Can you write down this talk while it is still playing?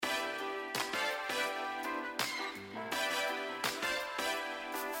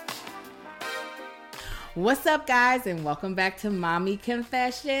What's up, guys, and welcome back to Mommy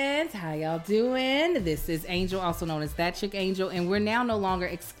Confessions. How y'all doing? This is Angel, also known as That Chick Angel, and we're now no longer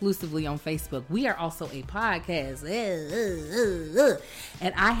exclusively on Facebook. We are also a podcast.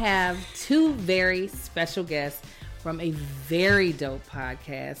 And I have two very special guests from a very dope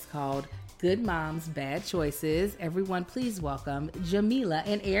podcast called Good Moms, Bad Choices. Everyone, please welcome Jamila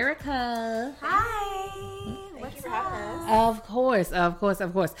and Erica. Hi. Thank you for having us.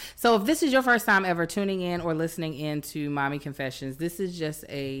 Of course. So if this is your first time ever tuning in or listening in to Mommy Confessions, this is just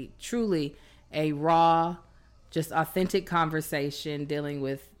truly a raw, just authentic conversation dealing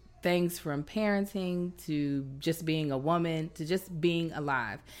with things from parenting to just being a woman to just being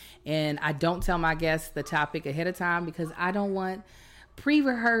alive. And I don't tell my guests the topic ahead of time because I don't want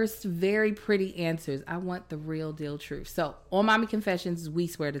pre-rehearsed, very pretty answers. I want the real deal truth. So on Mommy Confessions, we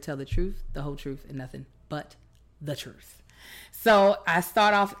swear to tell the truth, the whole truth, and nothing but the truth. So I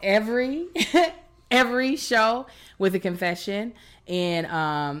start off every show with a confession, and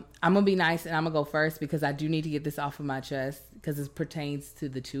I'm gonna be nice and I'm gonna go first because I do need to get this off of my chest because it pertains to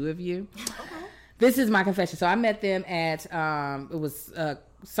the two of you. Okay. This is my confession. So I met them at it was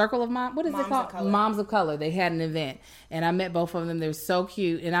Circle of Mom. What is it called? Moms of Color. They had an event, and I met both of them. They're so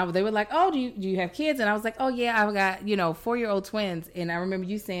cute, and they were like, "Oh, do you have kids?" And I was like, "Oh yeah, I've got 4-year-old twins." And I remember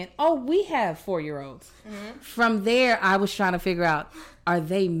you saying, "Oh, we have 4-year-olds." Mm-hmm. From there, I was trying to figure out, are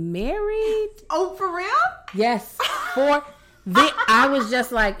they married? Oh, for real? Yes, I was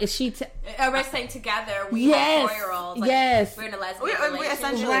just like, is she? Are we saying together? We have 4-year-olds. Like, yes. We're in a lesbian relationship. We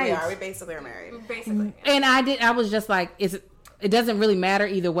essentially right. are. We basically are married. Basically. And I was just like, it doesn't really matter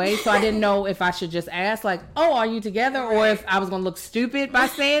either way. So I didn't know if I should just ask, like, oh, are you together? Right. Or if I was going to look stupid by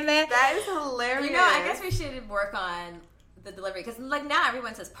saying that. That is hilarious. I guess we should work on the delivery. Because, now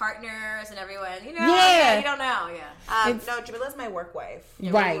everyone says partners and everyone, Yeah. You don't know, yeah. No, Jamila's my work wife.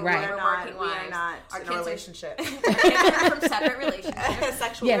 Yeah, right. We're working wives. We are not in a relationship. Our kids are from separate relationships.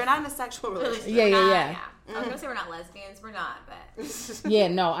 Sexual. Yes. We're not in a sexual relationship. Yeah. I was going to say we're not lesbians. We're not, but... Yeah,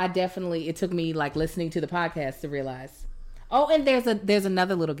 no, it took me, listening to the podcast to realize... Oh, and there's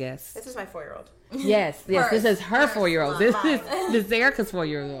another little guest. This is my 4-year-old. Yes, this is her 4-year-old. This is Erica's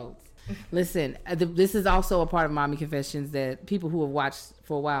 4-year-old. Listen, this is also a part of Mommy Confessions that people who have watched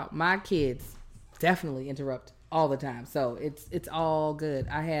for a while, my kids definitely interrupt all the time. So it's all good.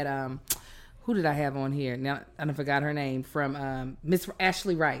 I had who did I have on here? Now I forgot her name, from Miss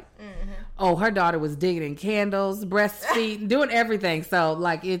Ashley Wright. Mm-hmm. Oh, her daughter was digging in candles, breastfeeding, doing everything. So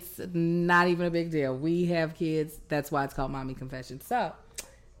it's not even a big deal. We have kids. That's why it's called Mommy Confessions. So,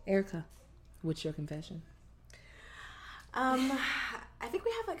 Erica, what's your confession? I think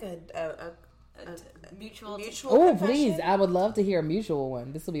we have a mutual. Oh, please! I would love to hear a mutual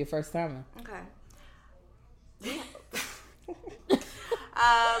one. This will be a first timer. Okay.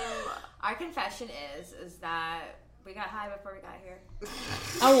 Our confession is that we got high before we got here.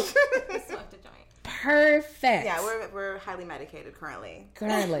 Oh, We smoked a joint. Perfect. Yeah, we're highly medicated currently.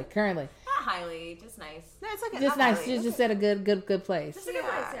 Currently. Not highly, just nice. No, it's like Just nice. Just at a good place. Just a good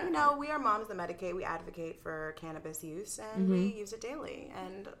place, yeah. We are moms that medicate. We advocate for cannabis use, and we use it daily.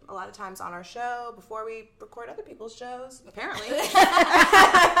 And a lot of times on our show, before we record other people's shows, apparently.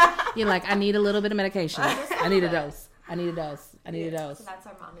 You're like, I need a little bit of medication. I need a dose. I need a dose. So that's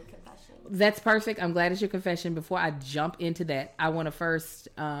our mommy confession. That's perfect. I'm glad it's your confession. Before I jump into that, I want to first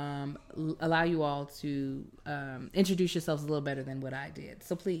allow you all to introduce yourselves a little better than what I did.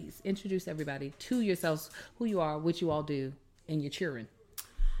 So please introduce everybody to yourselves, who you are, what you all do, and your children.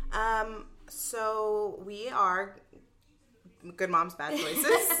 So we are Good Moms, Bad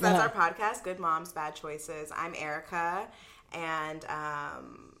Choices. That's our podcast, Good Moms, Bad Choices. I'm Erica, and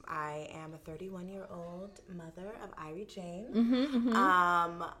I am a 31-year-old mother of Irie Jane.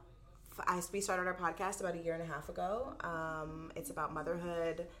 We started our podcast about 1.5 years ago. It's about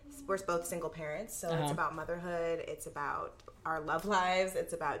motherhood. We're both single parents, so it's about motherhood. It's about our love lives.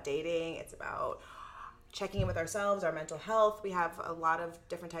 It's about dating. It's about checking in with ourselves, our mental health. We have a lot of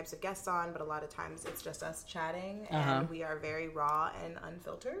different types of guests on, but a lot of times it's just us chatting, and we are very raw and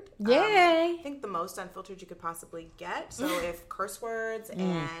unfiltered. Yay! I think the most unfiltered you could possibly get. So if curse words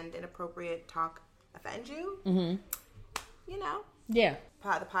and inappropriate talk offend you, Yeah.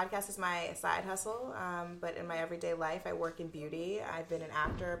 The podcast is my side hustle, but in my everyday life, I work in beauty. I've been an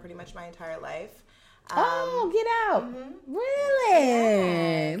actor pretty much my entire life. Get out.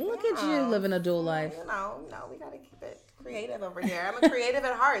 Really? Look at you living a dual life. No, we got to keep it creative over here. I'm a creative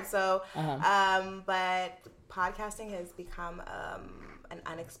at heart. So, but podcasting has become an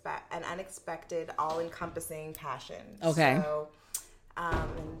unexpected, all-encompassing passion. Okay. So,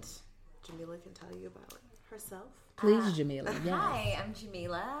 and Jamila can tell you about herself? Please, Jamila. Yes. Hi, I'm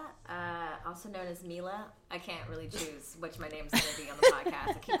Jamila, also known as Mila. I can't really choose which my name's going to be on the podcast.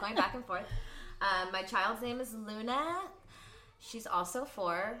 I keep going back and forth. My child's name is Luna. She's also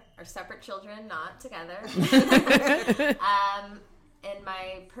 4. Our separate children, not together. In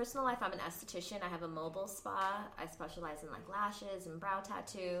my personal life, I'm an esthetician. I have a mobile spa. I specialize in like lashes and brow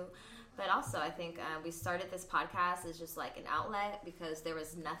tattoo. But also, I think we started this podcast as just like an outlet because there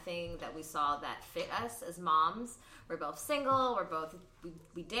was nothing that we saw that fit us as moms. We're both single.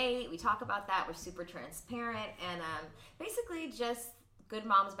 We date. We talk about that. We're super transparent. And basically just Good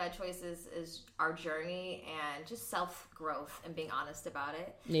Moms, Bad Choices is our journey and just self-growth and being honest about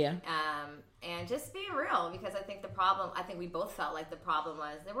it. Yeah. And just being real because I think we both felt like the problem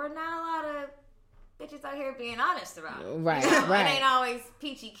was there were not a lot of bitches out here being honest about it. Right, you know? right. It ain't always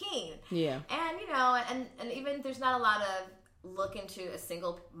peachy keen. Yeah. And, and even there's not a lot of look into a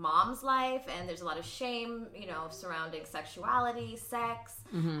single mom's life and there's a lot of shame, surrounding sexuality, sex,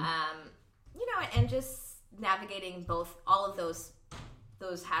 Mm-hmm. And just navigating all of those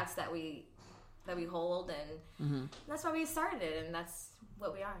hats that we hold, and Mm-hmm. that's why we started it, and that's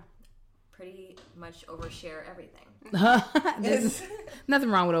what we are. Pretty much overshare everything. There's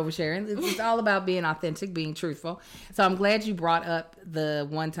nothing wrong with oversharing. It's all about being authentic, being truthful. So I'm glad you brought up the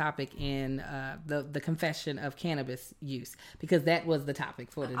one topic in the confession of cannabis use, because that was the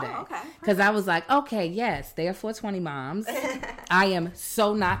topic for today. Oh, okay. Because I was like, okay, yes, they are 420 moms. I am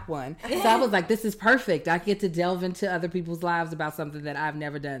so not one. So I was like, this is perfect. I get to delve into other people's lives about something that I've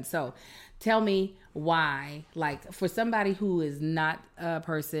never done. So tell me why, like, for somebody who is not a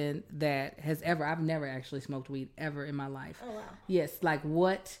person that has ever, I've never actually smoked weed ever in my life. Oh, wow. Yes, like,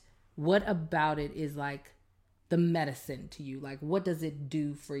 what about it is, like, the medicine to you? Like, what does it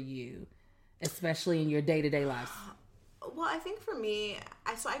do for you, especially in your day-to-day life? Well, I think for me,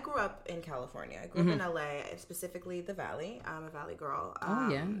 I grew up in California. I grew up in LA, specifically the Valley. I'm a Valley girl.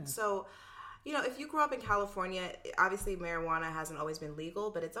 Yeah. So, if you grew up in California, obviously marijuana hasn't always been legal,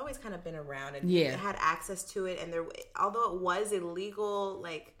 but it's always kind of been around, and it had access to it. And although it was illegal,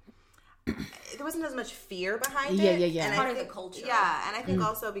 like, there wasn't as much fear behind it. Yeah. And Part of the culture. Yeah, and I think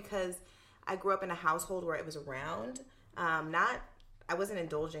also because I grew up in a household where it was around, I wasn't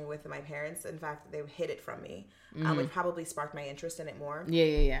indulging with my parents. In fact, they hid it from me, which probably sparked my interest in it more.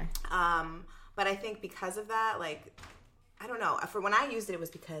 Yeah. But I think because of that, like, I don't know. For when I used it, it was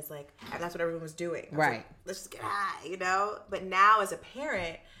because, like, that's what everyone was doing. Right. Like, let's just get high, But now as a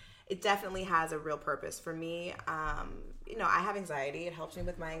parent, it definitely has a real purpose for me. I have anxiety. It helps me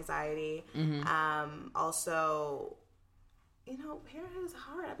with my anxiety. Mm-hmm. Also, parenthood is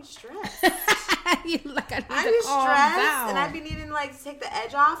hard. I'd be stressed. I'd be stressed, and I'd be needing, like, to take the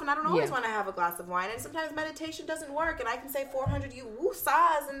edge off, and I don't always want to have a glass of wine. And sometimes meditation doesn't work, and I can say 400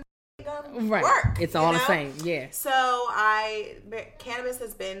 woosahs and work. It's all the same. Yeah. So cannabis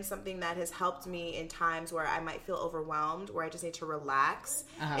has been something that has helped me in times where I might feel overwhelmed, where I just need to relax.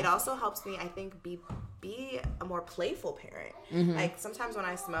 It also helps me, I think, be a more playful parent. Mm-hmm. Like, sometimes when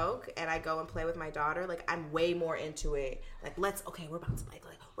I smoke and I go and play with my daughter, like, I'm way more into it. Like, we're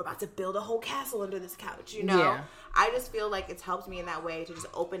about to build a whole castle under this couch, Yeah. I just feel like it's helped me in that way to just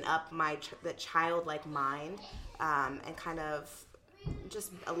open up the childlike mind, and kind of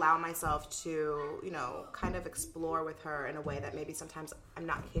just allow myself to, kind of explore with her in a way that maybe sometimes I'm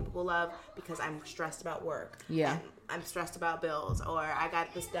not capable of because I'm stressed about work. Yeah. And I'm stressed about bills, or I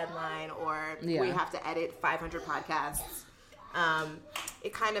got this deadline, or we have to edit 500 podcasts.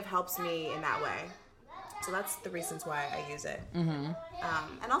 It kind of helps me in that way. So that's the reasons why I use it. Mm-hmm.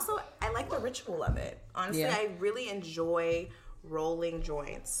 And also, I like the ritual of it. Honestly, I really enjoy rolling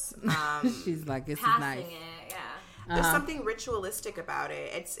joints. She's like, this is Passing nice. it, yeah. There's something ritualistic about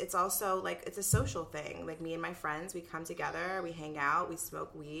it. It's also, like, it's a social thing. Like, me and my friends, we come together, we hang out, we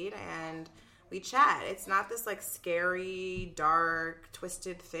smoke weed, and we chat. It's not this, like, scary, dark,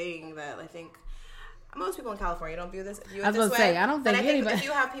 twisted thing that I think most people in California don't view this. I was going to say, I don't think anybody. If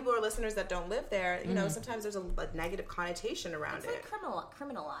you have people or listeners that don't live there, sometimes there's a negative connotation around it. It's like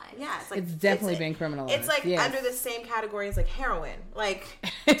criminalized. Yeah, it's like It's definitely been criminalized. It's like yes. under the same category as, like, heroin, like,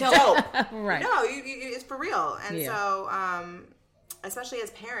 dope. Right. No, it's for real. And so, especially as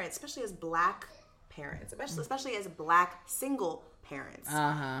parents, especially as Black parents, especially as Black single parents,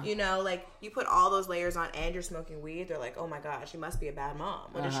 like, you put all those layers on and you're smoking weed, they're like, oh my gosh, she must be a bad mom.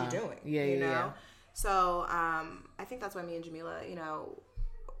 What is she doing? Yeah. So, I think that's why me and Jamila,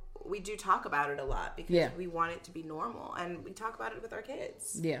 we do talk about it a lot because we want it to be normal, and we talk about it with our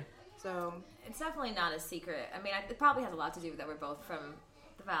kids. Yeah. So it's definitely not a secret. I mean, it probably has a lot to do with that we're both from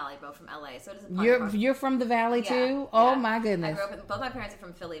the Valley, both from LA. So it is a part You're from the Valley too? Oh my goodness. I grew up both my parents are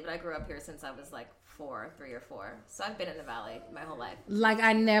from Philly, but I grew up here since I was like 3 or 4. So I've been in the Valley my whole life. Like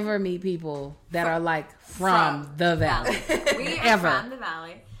I never meet people that are like from the Valley. We are from the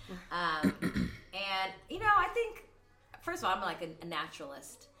Valley. And you know, I think first of all, I'm like a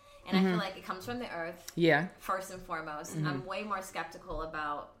naturalist. And I feel like it comes from the earth. Yeah. First and foremost. I'm way more skeptical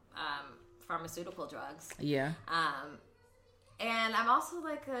about pharmaceutical drugs. Yeah. And I'm also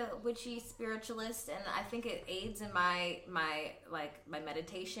like a witchy spiritualist, and I think it aids in my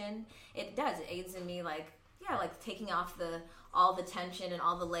meditation. It does. It aids in me like taking off all the tension and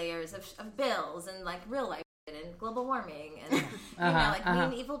all the layers of bills and like real life and global warming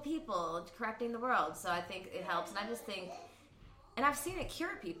and mean evil people corrupting the world. So I think it helps, and I just think, and I've seen it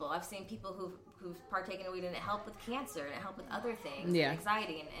cure people. I've seen people who've partaken in weed and it helped with cancer and it helped with other things,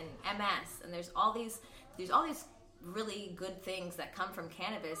 anxiety and MS, and there's all these really good things that come from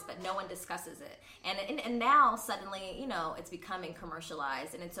cannabis, but no one discusses it. And now suddenly, you know, it's becoming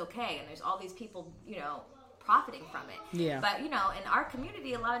commercialized and it's okay. And there's all these people, you know, profiting from it. Yeah. But, you know, in our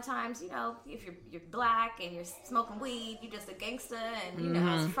community, a lot of times, you know, if you're black and you're smoking weed, you're just a gangster and, you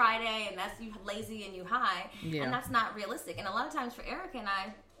know, it's Friday and that's you lazy and you high. Yeah. And that's not realistic. And a lot of times for Erica and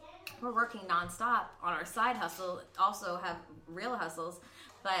I, we're working nonstop on our side hustle, also have real hustles,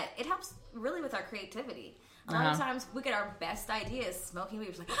 but it helps really with our creativity. A lot of times we get our best ideas smoking weed.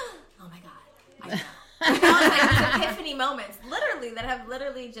 It's like, oh my God, I know. You know, it's like these epiphany moments, literally, that have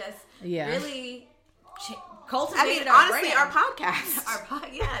literally just really cultivated our honestly, brand. our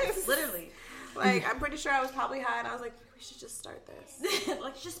podcast. Yes, literally. Like, I'm pretty sure I was probably high and I was like, we should just start this.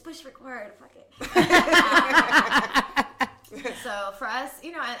 Like, just push record, fuck it. So for us,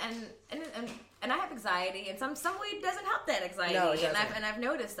 you know, and I have anxiety, and some weed doesn't help that anxiety, no, it doesn't. and I've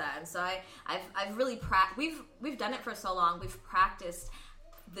noticed that, and so I've really we've done it for so long. We've practiced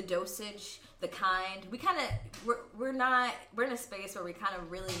the dosage, the kind. We kind of we're in a space where we kind of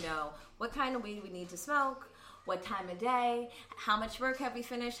really know what kind of weed we need to smoke, what time of day, how much work have we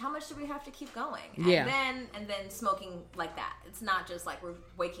finished, how much do we have to keep going, and then smoking like that. It's not just like we're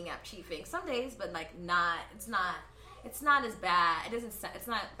waking up chiefing some days, but like it's not as bad. It's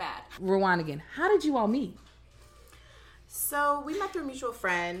not bad. Rewind again. How did you all meet? So we met through a mutual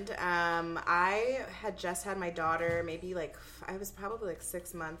friend. I had just had my daughter, maybe like, I was probably like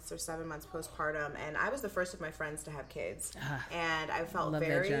 6 months or 7 months postpartum, and I was the first of my friends to have kids. And I felt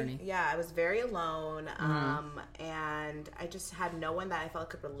I was very alone. And I just had no one that I felt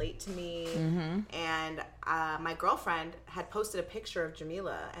could relate to me. And my girlfriend had posted a picture of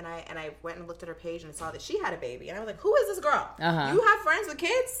Jamila, and I went and looked at her page and saw that she had a baby. And I was like, who is this girl? You have friends with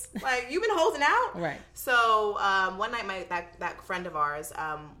kids? Like, you've been holding out? Right. So one night, that friend of ours,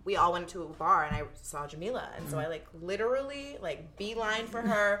 we all went to a bar and I saw Jamila, and so I like literally like beeline for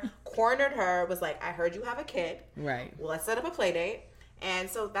her, cornered her, was like, I heard you have a kid, right? Well, let's set up a play date. And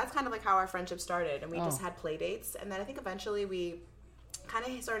so that's kind of like how our friendship started, and we just had play dates, and then I think eventually we kind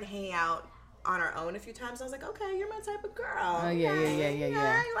of started hanging out on our own a few times. I was like, okay, you're my type of girl. Oh, yeah.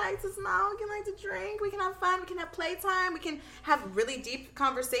 You like to smoke, you like to drink, we can have fun, we can have playtime, we can have really deep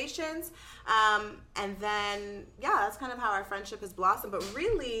conversations. And then, that's kind of how our friendship has blossomed. But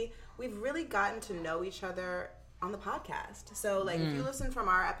really, we've really gotten to know each other on the podcast. So, like, if you listen from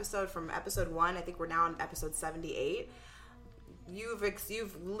episode 1, I think we're now on episode 78. You've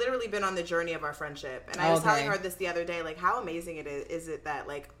literally been on the journey of our friendship. And I was telling her this the other day, like, how amazing is it that,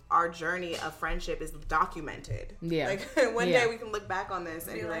 like, our journey of friendship is documented. Yeah. Like, one day we can look back on this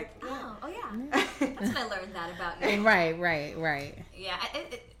and be like, oh yeah. That's when I learned that about you. Right. Yeah,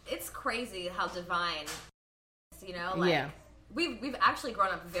 it's crazy how divine, you know, like, we've actually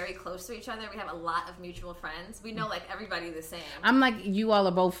grown up very close to each other. We have a lot of mutual friends. We know, like, everybody the same. I'm like, you all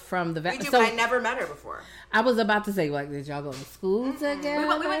are both from the... We do, but I never met her before. I was about to say, like, did y'all go to school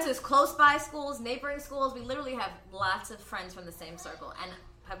together? We went to close by schools, neighboring schools. We literally have lots of friends from the same circle, and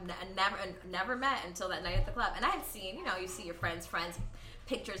have never met until that night at the club. And I had seen, you know, you see your friends'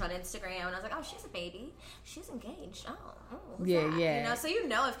 pictures on Instagram, and I was like, oh, she's a baby, she's engaged, yeah, you know, so you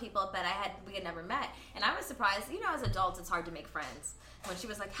know of people, but we had never met. And I was surprised, you know, as adults it's hard to make friends. When she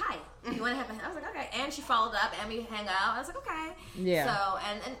was like, hi, you want to have I was like, okay. And she followed up and we hang out. I was like, okay. Yeah. So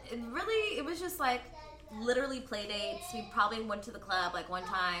and it was just like literally play dates. We probably went to the club like one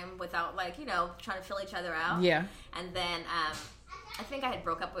time without, like, you know, trying to fill each other out. Yeah. And then I think I had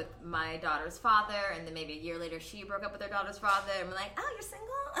broke up with my daughter's father, and then maybe a year later she broke up with her daughter's father, and we're like, oh, you're single?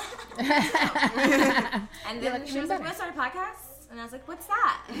 And then she was like, you want to start a podcast? And I was like, what's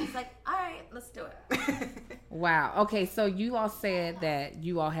that? And he's like, all right, let's do it. Wow. Okay, so you all said that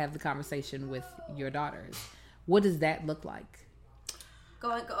you all have the conversation with your daughters. What does that look like?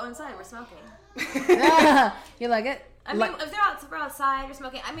 Go inside. We're smoking. You like it? I mean, if we're outside, you're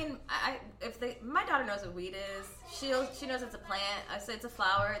smoking. I mean, my daughter knows what weed is. She knows it's a plant. I say it's a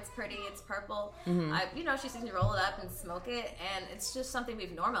flower. It's pretty. It's purple. She sees me roll it up and smoke it, and it's just something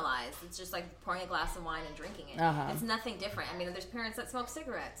we've normalized. It's just like pouring a glass of wine and drinking it. It's nothing different. I mean, there's parents that smoke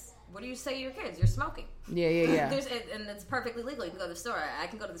cigarettes. What do you say to your kids? You're smoking. Yeah. And it's perfectly legal. You can go to the store. I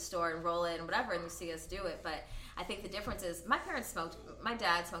can go to the store and roll it and whatever, and you see us do it. But I think the difference is my parents smoked. My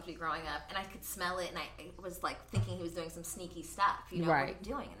dad smoked weed growing up, and I could smell it, and I was like thinking he was doing some sneaky stuff. What are you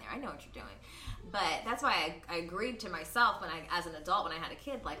doing in there? I know what you're doing. But that's why I agreed to myself as an adult, when I had a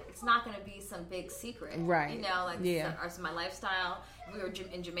kid, like, it's not going to be some big secret. Right. So my lifestyle. If we were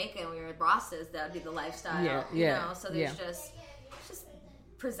in Jamaica and we were at Ross's, that would be the lifestyle. Yeah. So there's just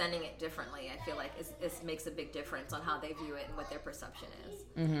presenting it differently, I feel like it makes a big difference on how they view it and what their perception is.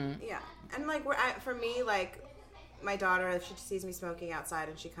 Yeah. And like, for me, like, my daughter, if she sees me smoking outside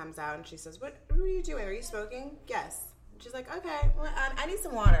and she comes out and she says, what are you doing? Are you smoking? Yes. She's like, okay, well, I need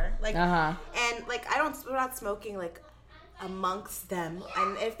some water. Like, and like, we're not smoking like amongst them.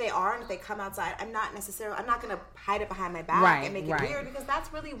 And if they are, and if they come outside, I'm not going to hide it behind my back and make it weird, because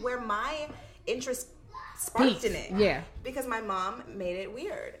that's really where my interest sparked in it. Yeah. Because my mom made it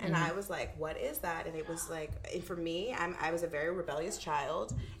weird. And I was like, what is that? And it was like, and for me, I was a very rebellious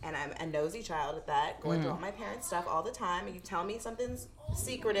child, and I'm a nosy child at that, going through all my parents' stuff all the time. And you tell me something's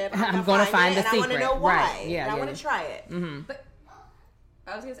secretive, I'm going to find the secret. I want to know why. Right. Yeah, and I want to try it. But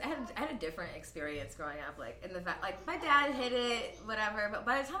I was gonna say, I had a different experience growing up. Like, in the fact, like, my dad hid it, whatever. But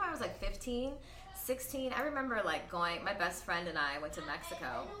by the time I was like 15, 16, I remember like going. My best friend and I went to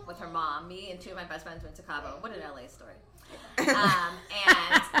Mexico with her mom. Me and two of my best friends went to Cabo. What an LA story!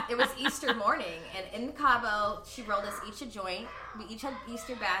 And it was Easter morning, and in Cabo, she rolled us each a joint. We each had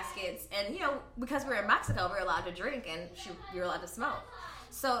Easter baskets, and because we were in Mexico, we were allowed to drink, and we were allowed to smoke.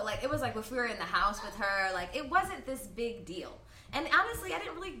 So like, it was like if we were in the house with her, like, it wasn't this big deal. And honestly, I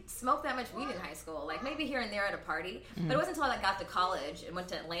didn't really smoke that much weed in high school. Like, maybe here and there at a party, but it wasn't until I got to college and went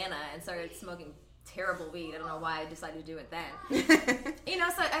to Atlanta and started smoking terrible weed. I don't know why I decided to do it then. So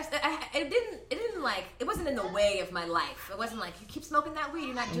it wasn't in the way of my life. It wasn't like, you keep smoking that weed,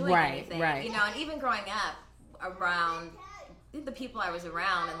 you're not doing anything. Right. And even growing up around the people I was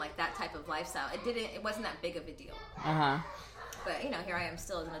around and like that type of lifestyle, it wasn't that big of a deal. But here I am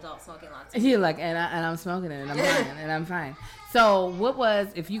still as an adult smoking lots of weed. You're like, and I'm smoking it, and I'm fine, and I'm fine. So what was,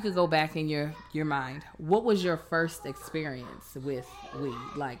 if you could go back in your mind, what was your first experience with weed?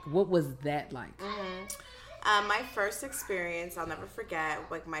 Like, what was that like? My first experience, I'll never forget,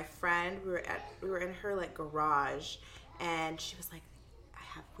 like, my friend, we were in her like garage, and she was like, I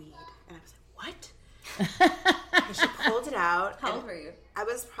have weed. And I was like, what? And she pulled it out. How old were you? I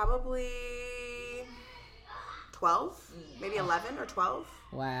was probably 12, maybe 11 or 12.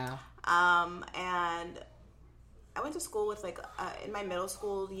 Wow. And I went to school with in my middle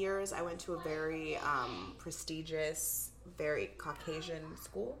school years, I went to a very prestigious, very Caucasian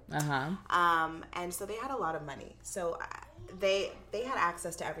school. And so they had a lot of money. So they had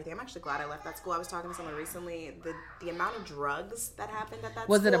access to everything. I'm actually glad I left that school. I was talking to someone recently. The amount of drugs that happened at that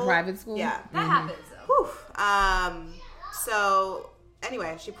school. Was it a private school? Yeah. That happens, though. So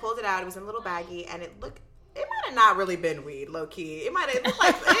anyway, she pulled it out. It was in a little baggie, and it might have not really been weed, low key. It might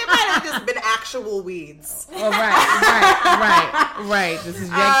have just been actual weeds. Oh, right. This is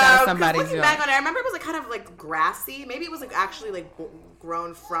yanked out of somebody's looking back on it, I remember it was like kind of like grassy. Maybe it was like actually like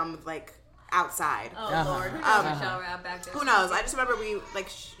grown from like outside. Oh Lord, shower out back there. Who knows? I just remember we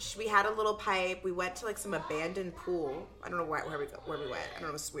had a little pipe. We went to like some abandoned pool. I don't know where we went. I don't know.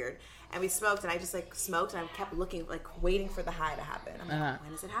 It was weird. And we smoked, and I just like smoked, and I kept looking, like waiting for the high to happen. I'm like,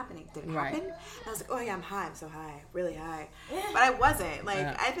 when is it happening? Did it happen? And I was like, oh yeah, I'm high. I'm so high, really high. But I wasn't. Like,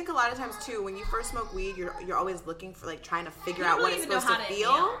 I think a lot of times too, when you first smoke weed, you're always looking for like trying to figure out what it's supposed to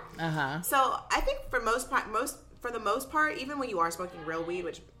feel. So I think for the most part, even when you are smoking real weed,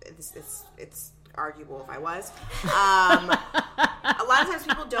 which it's arguable if I was, a lot of times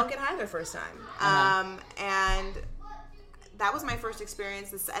people don't get high their first time, and that was my first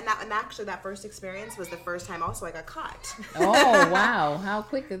experience, and actually that first experience was the first time also I got caught. Oh, wow. How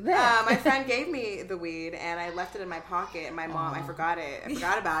quick is that? My friend gave me the weed, and I left it in my pocket, and my mom, I forgot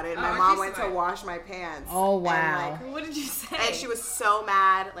about it, and my mom went to wash my pants. Oh, wow. And, like, what did you say? And she was so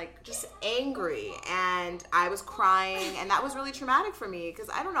mad, like, just angry, and I was crying, and that was really traumatic for me,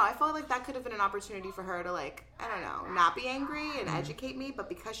 because, I don't know, I felt like that could have been an opportunity for her to, like, I don't know, not be angry and educate me, but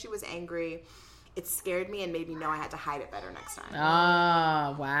because she was angry, it scared me and made me know I had to hide it better next time.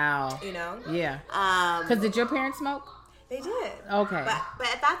 Oh, wow. You know? Yeah. Because did your parents smoke? They did. Okay. But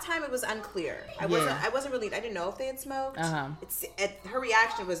at that time it was unclear. I didn't know if they had smoked. Her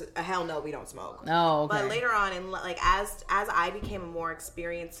reaction was a hell no, we don't smoke. Oh, okay. But later on, and like as I became a more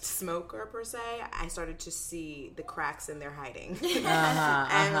experienced smoker per se, I started to see the cracks in their hiding.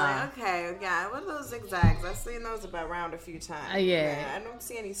 And like, okay, yeah, what are those zigzags? I've seen those around a few times. Yeah. I don't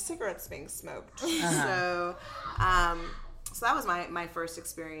see any cigarettes being smoked. So that was my first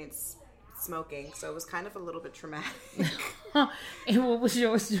experience smoking, so it was kind of a little bit traumatic. And what was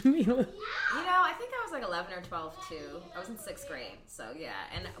yours, Jamila? I think I was like 11 or 12 too. I was in 6th grade, so yeah.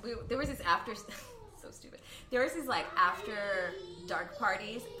 And there was this after, so stupid. There was these like after dark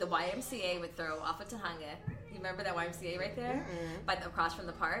parties. The YMCA would throw off a Tahunga. You remember that YMCA right there, across from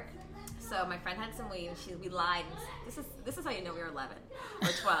the park? So my friend had some weed, and we lied. This is how you know we were 11 or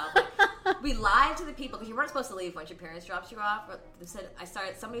 12. We lied to the people because you weren't supposed to leave once your parents dropped you off. But they said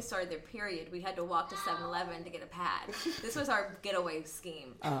somebody started their period. We had to walk to 7-Eleven to get a pad. This was our getaway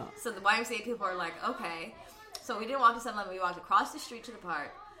scheme. So the YMCA people are like, okay. So we didn't walk to 7-Eleven. We walked across the street to the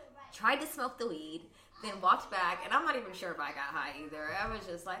park, tried to smoke the weed, then walked back. And I'm not even sure if I got high either. I was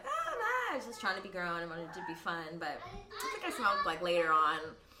just like, I was just trying to be grown and wanted to be fun. But I think I smoked like later on.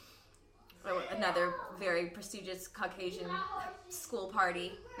 Another very prestigious Caucasian school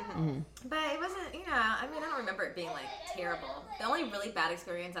party. But it wasn't, I don't remember it being like terrible. The only really bad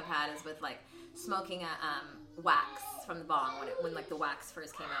experience I've had is with like smoking a wax from the bong when like the wax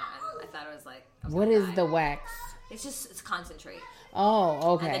first came out, and I thought it was like, what is the wax? It's concentrate.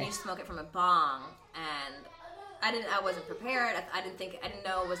 Oh, okay. And then you smoke it from a bong, and I wasn't prepared. I didn't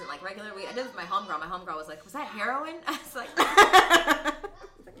know it wasn't like regular weed. I did it with my homegirl. My homegirl was like, was that heroin? I was like,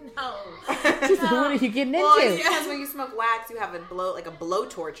 no. What are you getting into? Well, because when you smoke wax, you have a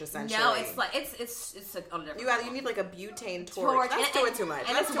blowtorch essentially. No, it's like it's a different. You need like a butane torch. That's doing too much.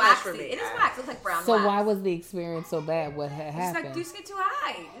 And That's it's too waxy. much for me. It is wax. It's like brown. So wax. why was the experience so bad? What had happened? It's like you get too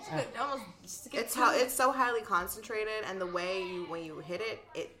high. It's so highly concentrated, and the way when you hit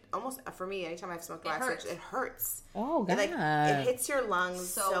it almost, for me, anytime I've smoked wax, it hurts. Oh, God. It hits your lungs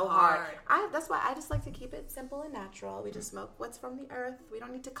so hard. That's why I just like to keep it simple and natural. We just smoke what's from the earth. We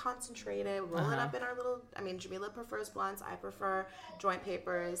don't need to concentrate it. Roll it up in our little, Jamila prefers blunts. I prefer joint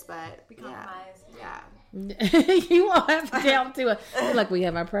papers, but we compromise. Yeah. You won't have to jump to it. Like, we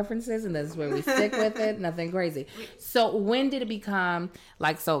have our preferences, and that's where we stick with it. Nothing crazy. So when did it become,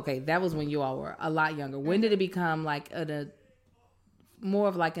 that was when you all were a lot younger. When did it become like more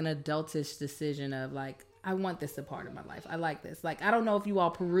of like an adultish decision of like, I want this a part of my life. I like this. Like, I don't know if you all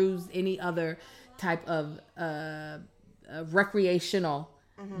perused any other type of recreational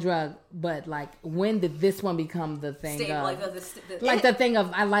drug, but like, when did this one become the thing? The thing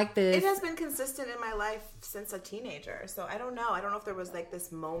of, I like this. It has been consistent in my life since a teenager. So I don't know if there was like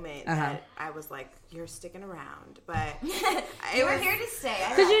this moment that I was like, you're sticking around, but you were here to stay.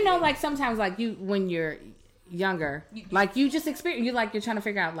 Because like sometimes like when you're younger, like you just experience, you're trying to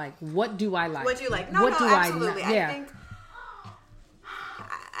figure out like, what do I like? What do you like? No, absolutely. I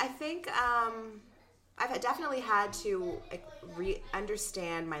think I've definitely had to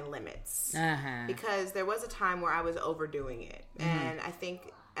understand my limits because there was a time where I was overdoing it, and I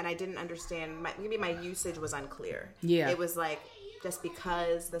think, and I didn't understand. Maybe my usage was unclear. Yeah, it was like, just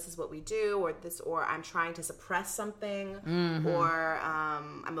because this is what we do, or I'm trying to suppress something, or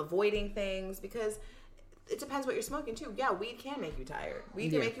I'm avoiding things because. It depends what you're smoking too. Yeah, weed can make you tired.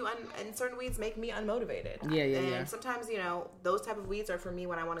 Weed can make you, and certain weeds make me unmotivated. And sometimes, those type of weeds are for me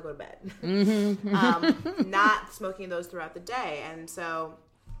when I want to go to bed. Not smoking those throughout the day. And so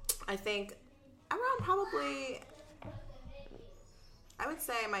I think around probably, I would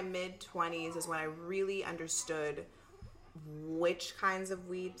say my mid-20s is when I really understood which kinds of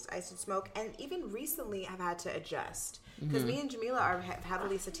weeds I should smoke. And even recently I've had to adjust. Because me and Jamila are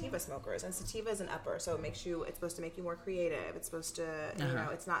heavily sativa smokers, and sativa is an upper, so it's supposed to make you more creative. It's supposed to,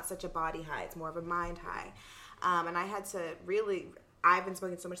 it's not such a body high; it's more of a mind high. And I had to I've been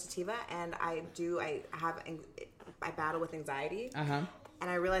smoking so much sativa, and I battle with anxiety. And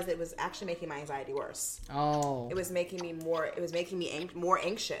I realized it was actually making my anxiety worse. Oh. It was making me more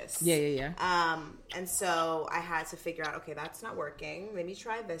anxious. Yeah. And so I had to figure out, okay, that's not working. Let me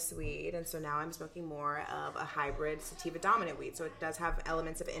try this weed. And so now I'm smoking more of a hybrid sativa dominant weed. So it does have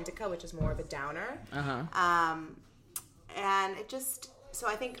elements of indica, which is more of a downer. And it just, so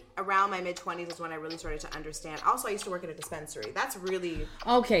I think around my mid-20s is when I really started to understand. Also, I used to work at a dispensary. That's really...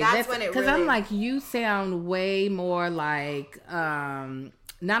 Okay. That's when it really... Because I'm like, you sound way more like,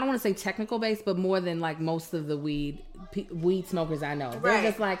 not I want to say technical based, but more than like most of the weed weed smokers I know. Right. They're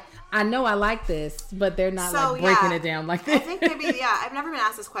just like, I know I like this, but they're not like breaking it down like this. I think maybe, I've never been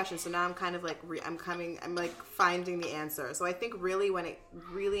asked this question, so now I'm kind of like, I'm like finding the answer. So I think really when it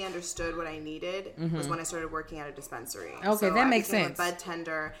really understood what I needed was when I started working at a dispensary. Okay, so that I makes became sense. a bud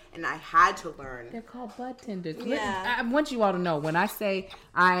tender, and I had to learn. They're called bud tenders. Yeah. I want you all to know, when I say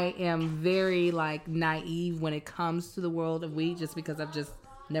I am very like naive when it comes to the world of weed, just because I've just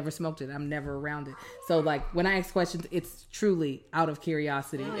never smoked it. I'm never around it. So like when I ask questions, it's truly out of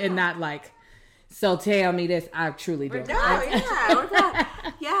curiosity and not like, so tell me this. I truly don't. Yeah,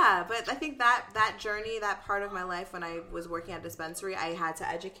 but I think that journey, that part of my life when I was working at a dispensary, I had to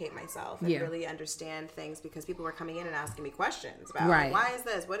educate myself and really understand things because people were coming in and asking me questions about why is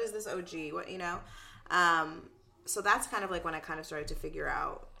this? What is this OG? What, so that's kind of like when I kind of started to figure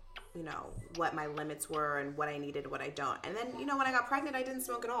out, what my limits were and what I needed, what I don't. And then, when I got pregnant, I didn't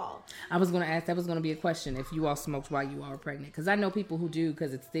smoke at all. I was going to ask, that was going to be a question, if you all smoked while you all were pregnant. Because I know people who do,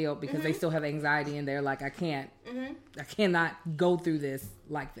 because they still have anxiety and they're like, I cannot go through this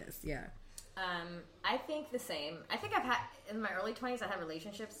like this. Yeah. I think the same. I think I've had, in my early 20s, I had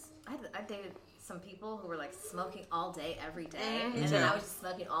relationships. I dated some people who were like smoking all day, every day. And then I was just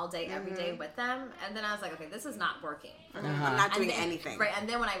smoking all day, every day with them. And then I was like, okay, this is not working. I'm not doing anything. Right. And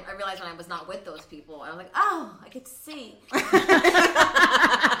then when I realized when I was not with those people, I was like, oh, I get to see. There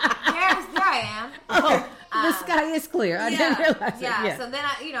I am. Oh, the sky is clear. I didn't realize it. Yeah. So then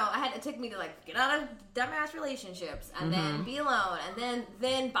it took me to like get out of dumbass relationships and then be alone and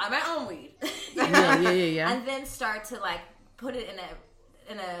then buy my own weed. Yeah. And then start to like put it in a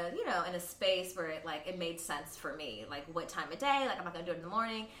space where it made sense for me, like what time of day, like I'm not gonna do it in the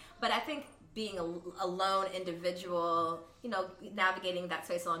morning. But I think being a lone individual, navigating that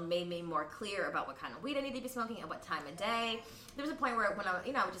space alone made me more clear about what kind of weed I need to be smoking and what time of day. There was a point where when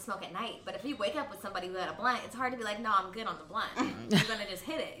I would just smoke at night. But if you wake up with somebody who had a blunt, it's hard to be like, no, I'm good on the blunt. You're gonna just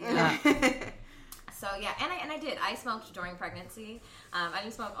hit it. So yeah, and I did. I smoked during pregnancy. I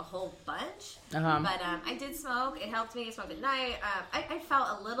didn't smoke a whole bunch, but I did smoke. It helped me. I smoked at night. I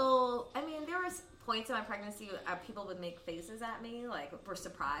felt a little. I mean, there was points in my pregnancy people would make faces at me, like were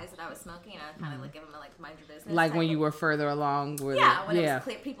surprised that I was smoking, and I would kind of like give them like mind your business. Like when you were further along. When it was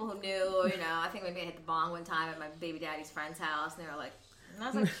clear, people who knew. I think maybe I hit the bong one time at my baby daddy's friend's house, and they were like. And I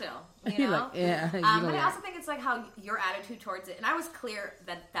was like, chill, Like, yeah. But I also think it's like how your attitude towards it. And I was clear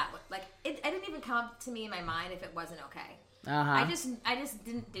that was like it didn't even come up to me in my mind if it wasn't okay. I just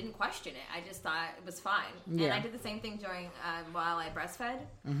didn't question it. I just thought it was fine. Yeah. And I did the same thing during while I breastfed.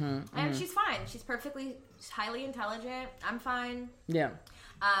 And she's fine. She's highly intelligent. I'm fine. Yeah.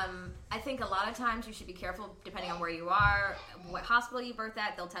 I think a lot of times you should be careful depending on where you are, what hospital you birth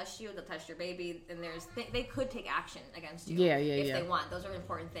at. They'll test you, they'll test your baby, and they could take action against you if they want. Those are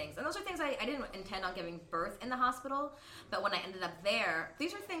important things. And those are things I didn't intend on giving birth in the hospital, but when I ended up there,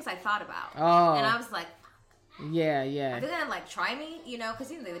 these are things I thought about. Oh. And I was like, yeah. Are they gonna like try me? Because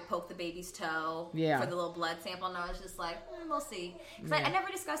they would poke the baby's toe for the little blood sample, and I was just like, we'll see. Because I never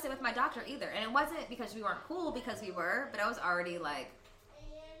discussed it with my doctor either, and it wasn't because we weren't cool, because we were, but I was already like.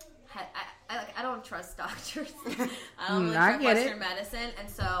 I don't trust doctors. I don't really trust Western medicine, and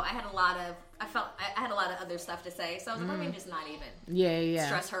so I had a lot of other stuff to say. So I was like, let me just not even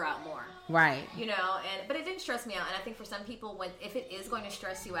stress her out more, right? But it didn't stress me out. And I think for some people, if it is going to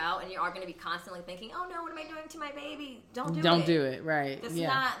stress you out, and you are going to be constantly thinking, oh no, what am I doing to my baby? Don't do it, right? It's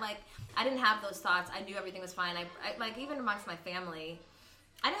not like I didn't have those thoughts. I knew everything was fine. I like even amongst my family.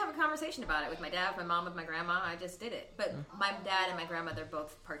 I didn't have a conversation about it with my dad, with my mom, with my grandma. I just did it. But my dad and my grandmother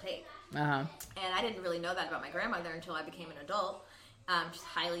both partake. And I didn't really know that about my grandmother until I became an adult. She's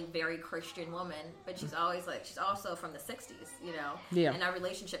a very Christian woman, but she's also from the 60s, Yeah. And our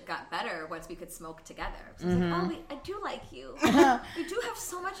relationship got better once we could smoke together. So I was like, I do like you. We do have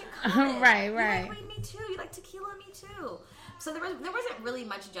so much in common. Right. You like weed, me too. You like tequila, me too. So there wasn't really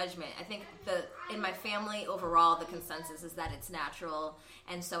much judgment. I think in my family overall, the consensus is that it's natural,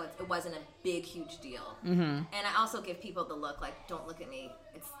 and so it wasn't a big, huge deal. And I also give people the look, like, don't look at me.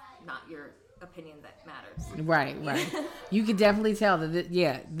 It's not your opinion that matters. Right. You could definitely tell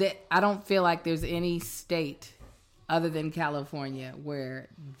that I don't feel like there's any state other than California where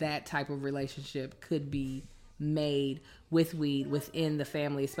that type of relationship could be made with weed within the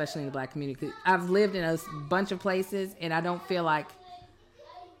family, especially in the Black community. I've lived in a bunch of places, and I don't feel like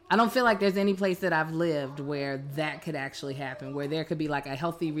there's any place that I've lived where that could actually happen, where there could be like a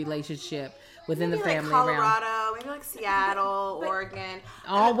healthy relationship within the family. Like Colorado, maybe like Seattle, Oregon,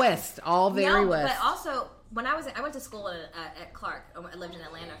 all west, all very west. But also, when I went to school at Clark. I lived in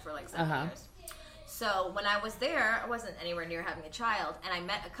Atlanta for like 7 years. So when I was there, I wasn't anywhere near having a child, and I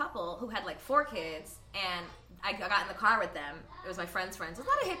met a couple who had like 4 kids, and I got in the car with them. It was my friend's friends. There's a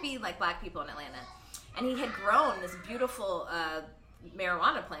lot of hippie like black people in Atlanta, and he had grown this beautiful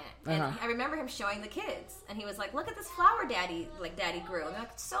marijuana plant, and I remember him showing the kids, and he was like, "Look at this flower, Daddy grew." And they're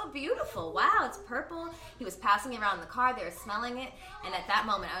like, "It's so beautiful! Wow, it's purple." He was passing it around in the car. They were smelling it, and at that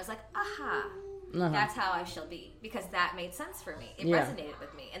moment, I was like, "Aha." That's how I shall be, because that made sense for me. It resonated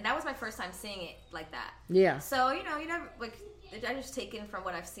with me, and that was my first time seeing it like that. Yeah. So you never like. I just taken from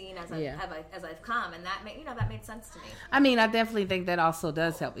what I've seen as I've come, and that made sense to me. I mean, I definitely think that also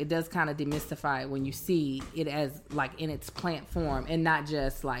does help. It does kind of demystify it when you see it as like in its plant form, and not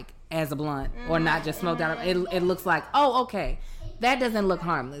just like as a blunt or not just smoked out. It looks like, oh, okay, that doesn't look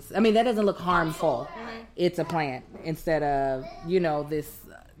harmless. I mean, that doesn't look harmful. It's a plant instead of this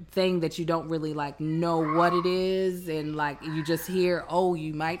thing that you don't really like know what it is, and like you just hear, oh,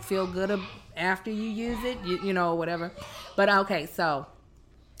 you might feel good after you use it, whatever. But okay, so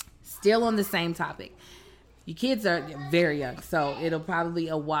still on the same topic, your kids are very young, so it'll probably be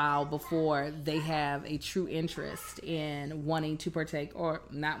a while before they have a true interest in wanting to partake or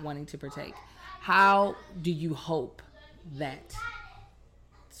not wanting to partake. How do you hope that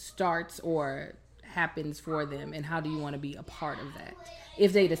starts or happens for them, and how do you want to be a part of that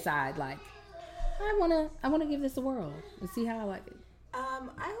if they decide like, I want to give this a whirl and see how I like it?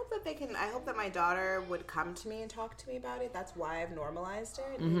 I hope that they can. I hope that my daughter would come to me and talk to me about it. That's why I've normalized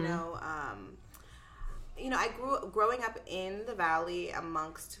it. I growing up in the Valley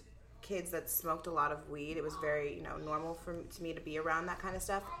amongst kids that smoked a lot of weed. It was very normal to me to be around that kind of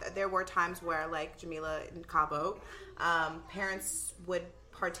stuff. There were times where, like Jamila in Cabo, parents would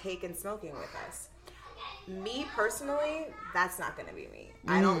partake in smoking with us. Me personally, that's not going to be me.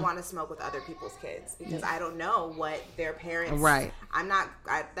 I don't want to smoke with other people's kids because I don't know what their parents. Right.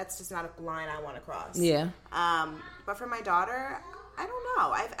 That's just not a line I want to cross. Yeah. But for my daughter, I don't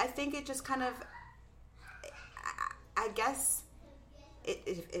know. I think it just kind of. I guess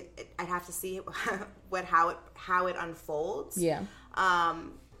I'd have to see how it unfolds. Yeah.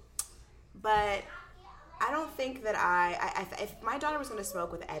 But I don't think that if my daughter was going to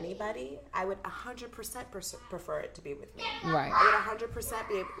smoke with anybody, I would 100% prefer it to be with me. Right. I would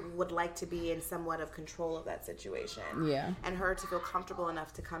 100% would like to be in somewhat of control of that situation. Yeah. And her to feel comfortable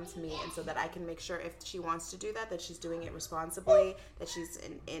enough to come to me, and so that I can make sure if she wants to do that she's doing it responsibly, that she's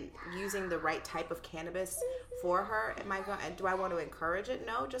in using the right type of cannabis for her. Do I want to encourage it?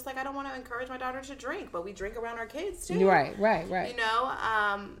 No. Just like I don't want to encourage my daughter to drink, but we drink around our kids too. Right.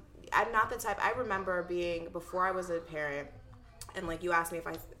 I'm not the type. I remember before I was a parent, and like you asked me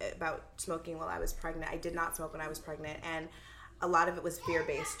about smoking while I was pregnant. I did not smoke when I was pregnant, and a lot of it was fear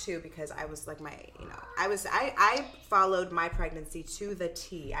based too, because I was like I followed my pregnancy to the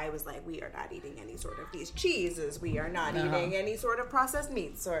T. I was like, we are not eating any sort of these cheeses. We are not eating any sort of processed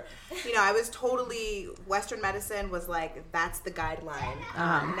meats, or I was totally Western medicine was like that's the guideline.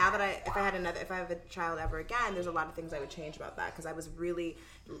 Now that if I have a child ever again, there's a lot of things I would change about that, because I was really,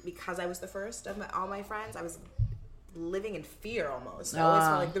 because I was the first of all my friends, I was living in fear almost. I always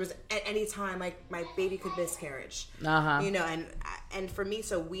felt like there was at any time like my baby could miscarriage. And for me,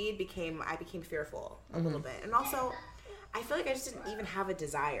 so I became fearful a little bit, and also I feel like I just didn't even have a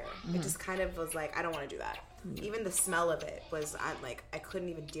desire. It just kind of was like, I don't want to do that. Even the smell of it was like I couldn't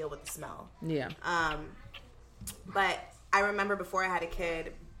even deal with the smell. Yeah. But I remember before I had a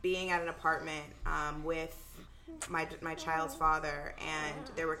kid being at an apartment with my child's father, and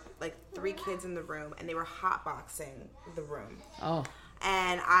there were like 3 kids in the room, and they were hotboxing the room. Oh.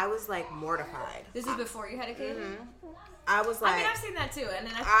 And I was like mortified. This is before you had a kid? Mm-hmm. I was like, I've seen that too. And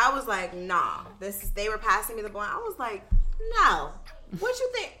then I was like, nah. They were passing me the blunt. I was like, no. What you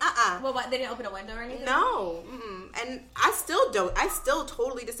think? Well, what, they didn't open a window or anything? No. And I still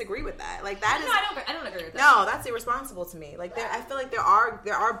totally disagree with that. Like that I don't agree with that. No, that's irresponsible to me. Like I feel like there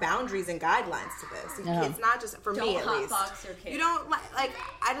are boundaries and guidelines to this. Yeah. It's not just for me at least. Don't hotbox your kid. You don't like.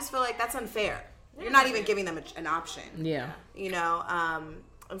 I just feel like that's unfair. You're not even giving them an option. Yeah.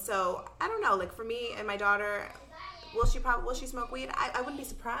 And so I don't know. Like for me and my daughter, will she smoke weed? I wouldn't be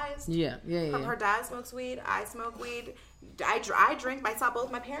surprised. Yeah. Her dad smokes weed. I smoke weed. I drink. I saw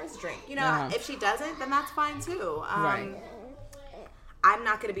both my parents drink. If she doesn't, then that's fine too. Right. I'm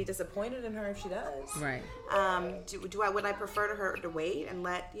not going to be disappointed in her if she does. Right. Would I prefer to her to wait and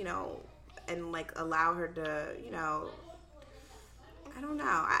let and like allow her to I don't know.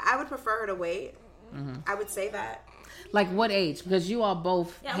 I would prefer her to wait. Mm-hmm. I would say that. Like what age? Because you all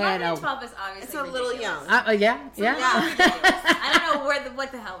both had 11 and 12 is obviously it's a little young. Yeah. I don't know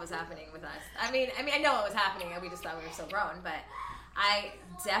what the hell was happening with us. I mean, I know what was happening, and we just thought we were so grown. But I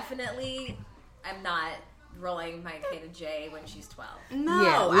definitely I'm not rolling my kid a J when she's 12. No,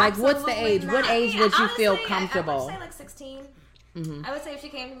 yeah, like what's the age? not. What age would you feel comfortable? I would say like 16. Mm-hmm. I would say if she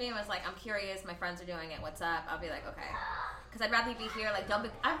came to me and was like, I'm curious, my friends are doing it, what's up? I'll be like, okay. Because I'd rather be here, like,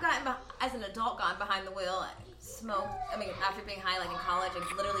 I've gotten, as an adult, gone behind the wheel, smoked, after being high, like, in college,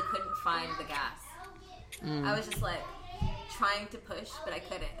 I literally couldn't find the gas. I was just, like, trying to push, but I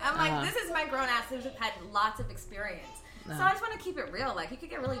couldn't. I'm like, this is my grown ass who's had lots of experience. So I just want to keep it real. Like, you could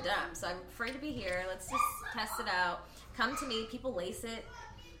get really dumb. So I'm afraid to be here. Let's just test it out. Come to me. People lace it.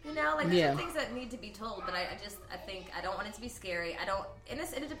 You know, like, there's things that need to be told, but I think I don't want it to be scary.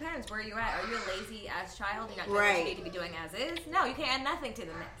 It depends where you're at. Are you a lazy ass child? You're not doing what you need to be doing as is? No, you can't add nothing to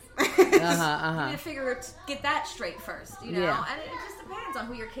the mix. You need to get that straight first, you know? Yeah. And it just depends on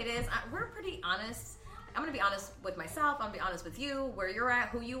who your kid is. We're pretty honest. I'm going to be honest with myself. I'm going to be honest with you, where you're at,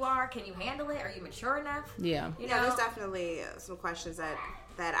 who you are. Can you handle it? Are you mature enough? Yeah. You know, there's definitely some questions that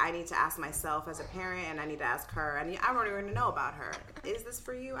I need to ask myself as a parent, and I need to ask her. And I already want to know about her. Is this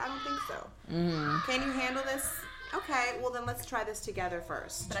for you? I don't think so. Mm-hmm. Can you handle this? Okay, well then let's try this together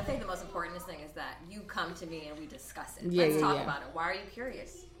first. But I think the most important thing is that you come to me and we discuss it. Let's talk about it. Why are you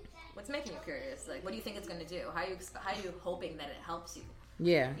curious? What's making you curious? Like, what do you think it's going to do? How are you hoping that it helps you?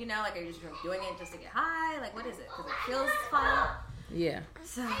 Yeah. You know, like, are you just doing it just to get high? Like, what is it? Because it feels fun. Yeah.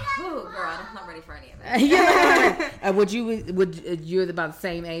 So, girl, I'm not ready for any of it. Would you're about the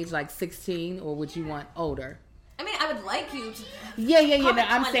same age, like 16, or would you want older? I mean, I would like you to. Yeah. No,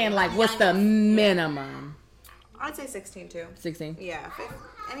 I'm saying, like, what's the minimum? I'd say 16 too. 16? Yeah.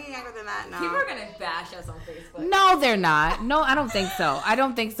 Any younger than that, no. People are going to bash us on Facebook. No, they're not. No, I don't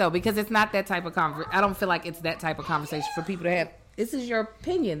think so. Because it's not that type of I don't feel like it's that type of conversation for people to have. This is your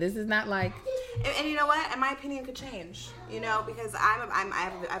opinion. This is not like. And you know what? And my opinion could change. You know, because I'm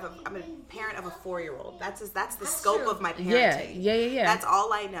a parent of a 4-year-old. That's the scope of my parenting. Yeah. That's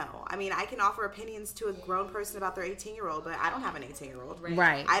all I know. I mean, I can offer opinions to a grown person about their 18-year-old, but I don't have an 18-year-old.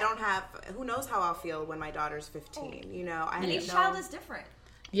 Right. I don't have. Who knows how I'll feel when my daughter's 15? You know, each child is different.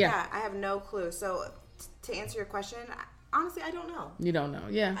 Yeah, I have no clue. So to answer your question, honestly, I don't know. You don't know.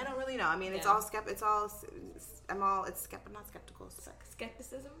 Yeah. I don't really know. I mean, it's not skeptical.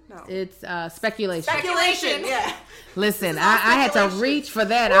 Skepticism? No. It's speculation. Speculation, yeah. Listen, I had to reach for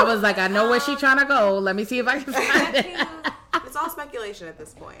that. I was like, I know where she's trying to go. Let me see if I can find it. It's all speculation at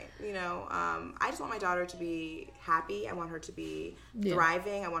this point. You know, I just want my daughter to be happy. I want her to be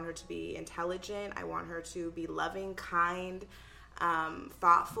thriving. I want her to be intelligent. I want her to be loving, kind,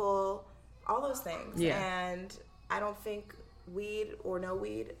 thoughtful, all those things. Yeah. And I don't think weed or no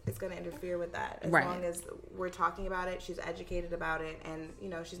weed is going to interfere with that. As long as we're talking about it, she's educated about it, and, you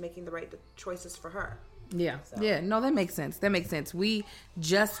know, she's making the right choices for her. Yeah. So. Yeah. No, that makes sense. We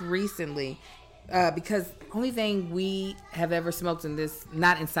just recently, because only thing we have ever smoked in this,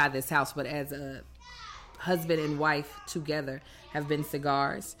 not inside this house, but as a husband and wife together, have been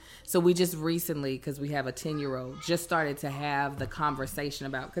cigars. So we just recently, because we have a 10-year-old, just started to have the conversation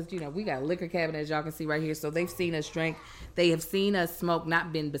about, because, you know, we got a liquor cabinet, as y'all can see right here. So they've seen us drink. They have seen us smoke,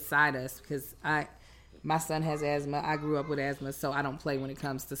 not been beside us, because my son has asthma. I grew up with asthma, so I don't play when it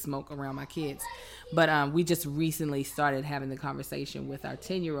comes to smoke around my kids. But we just recently started having the conversation with our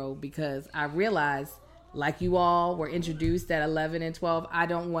 10-year-old, because I realized, like you all were introduced at 11 and 12, I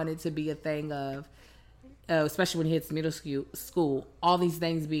don't want it to be a thing of, especially when he hits middle school, all these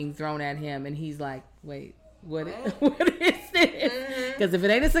things being thrown at him, and he's like, wait, what is this? Because if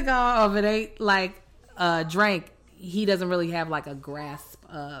it ain't a cigar, or if it ain't like a drink, he doesn't really have like a grasp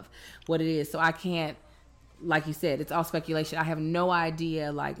of what it is. So I can't, like you said, it's all speculation. I have no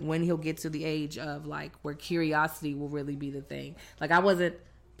idea like when he'll get to the age of like where curiosity will really be the thing. Like I wasn't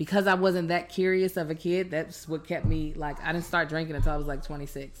that curious of a kid. That's what kept me, like, I didn't start drinking until I was like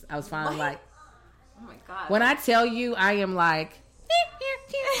 26. I was finally like, oh my God. When I tell you, I am like,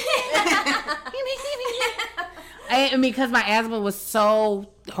 and because my asthma was so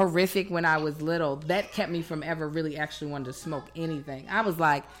horrific when I was little, that kept me from ever really actually wanting to smoke anything. I was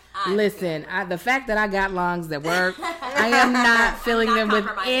like, listen, the fact that I got lungs that work, I am not filling them with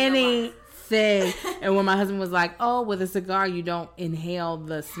anything. And when my husband was like, oh, with a cigar, you don't inhale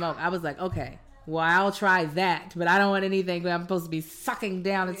the smoke. I was like, okay, well, I'll try that, but I don't want anything that I'm supposed to be sucking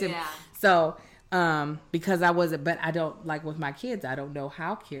down into. Yeah. So, because I wasn't, but I don't, like with my kids, I don't know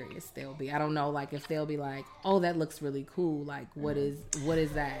how curious they'll be. I don't know, like, if they'll be like, oh, that looks really cool. Like, what is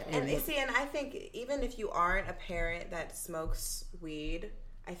that? And I think even if you aren't a parent that smokes weed,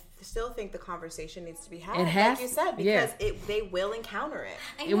 I still think the conversation needs to be had. Like you said, because they will encounter it.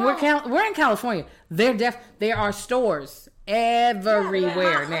 And we're in California. There are stores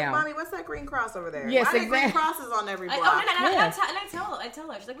everywhere now. Mommy, what's that green cross over there? Yes, Why are there green exactly. crosses on every block? I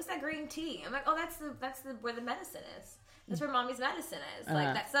tell her, she's like, "What's that green tea?" I'm like, "Oh, that's the where the medicine is. That's where mommy's medicine is."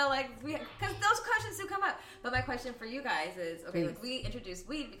 Like that. So like because those questions do come up. But my question for you guys is, okay, like we introduce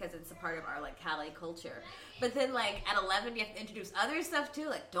weed because it's a part of our like Cali culture. But then like at 11 you have to introduce other stuff too.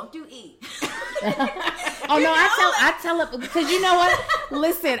 Like don't do E. Oh no, I tell it because you know what?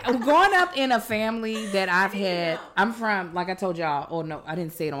 Listen, growing up in a family that I've had, I'm from, like I told y'all. Oh no, I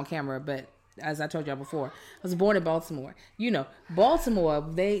didn't say it on camera, but as I told y'all before, I was born in Baltimore. You know, Baltimore,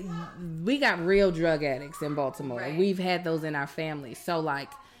 we got real drug addicts in Baltimore. Right. We've had those in our family. So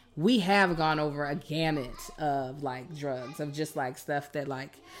like we have gone over a gamut of like drugs, of just like stuff that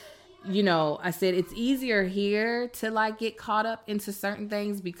like, you know, I said it's easier here to like get caught up into certain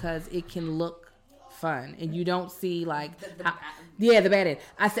things because it can look fun and you don't see like the bad end.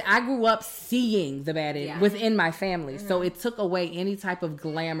 I said I grew up seeing the bad end within my family. Mm-hmm. So it took away any type of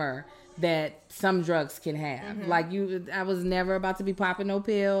glamour that some drugs can have. Mm-hmm. Like I was never about to be popping no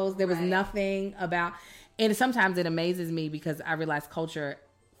pills. There was nothing about, and sometimes it amazes me because I realize culture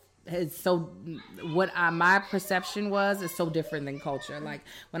is so, my perception is so different than culture. Like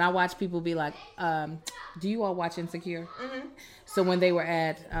when I watch people be like, do you all watch Insecure? Mm-hmm. So when they were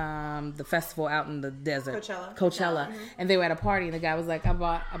at the festival out in the desert, Coachella, mm-hmm. and they were at a party and the guy was like, I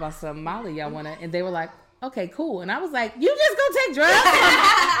bought some Molly, y'all wanna, and they were like, okay, cool. And I was like, you just go take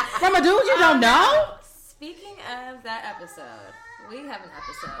drugs from a dude you don't know? Speaking of that episode, we have an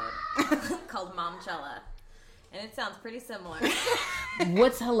episode called Momchella. And it sounds pretty similar.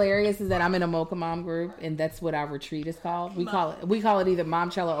 What's hilarious is that I'm in a Mocha Mom group, and that's what our retreat is called. We call it either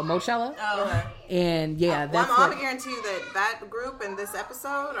Momchella or Mochella. Oh, and that's. Well, I'm going to guarantee you that group and this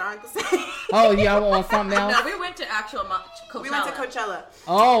episode aren't the same. Oh, y'all want something else? No, we went to actual Coachella. We went to Coachella.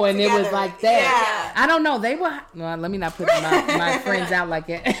 Oh, and together. It was like that. Yeah. I don't know. They were. Well, let me not put my friends out like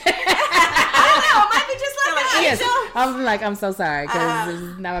it. I don't know. It might be just like that. Yes. I'm like, I'm so sorry because this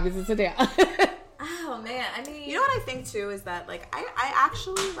is not my business today. Oh man, I mean, you know what I think too is that like I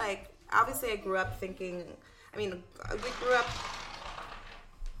actually like, obviously I grew up thinking, we grew up.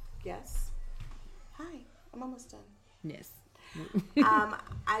 Yes. Hi, I'm almost done. Yes.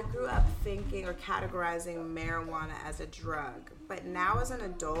 I grew up thinking or categorizing marijuana as a drug, but now as an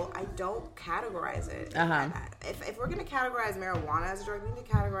adult, I don't categorize it. Uh-huh. If we're going to categorize marijuana as a drug, we need to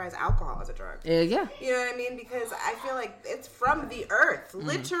categorize alcohol as a drug. Yeah. You know what I mean? Because I feel like it's from the earth. Mm-hmm.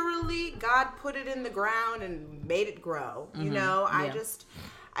 Literally, God put it in the ground and made it grow. Mm-hmm. You know,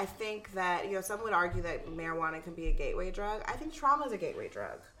 I think that, some would argue that marijuana can be a gateway drug. I think trauma is a gateway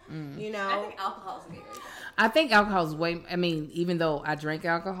drug. Mm. You know? I think alcohol is a gateway drug. I think alcohol is even though I drink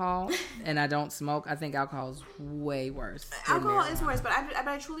alcohol and I don't smoke, I think alcohol is way worse. Alcohol is worse, but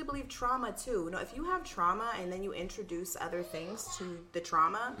I truly believe trauma too. If you have trauma and then you introduce other things to the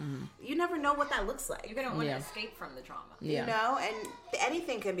trauma, mm-hmm. you never know what that looks like. You're going to want to escape from the trauma. Yeah. You know? And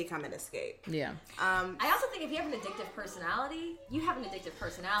anything can become an escape. Yeah. I also think if you have an addictive personality, you have an addictive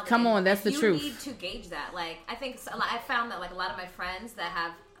personality. Come on, that's the truth. You need to gauge that. Like, I found that like a lot of my friends that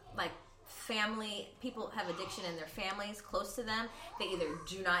have like people have addiction in their families close to them, they either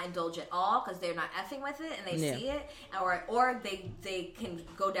do not indulge at all because they're not effing with it and they see it, or they can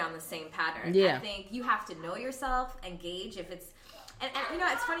go down the same pattern. I think you have to know yourself and gauge if it's and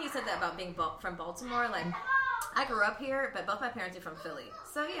it's funny you said that about being from Baltimore. Like I grew up here, but both my parents are from Philly,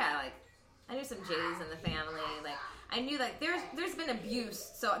 so like I knew some J's in the family. Like I knew like there's been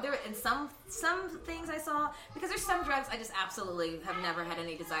abuse. So there in some things I saw, because there's some drugs I just absolutely have never had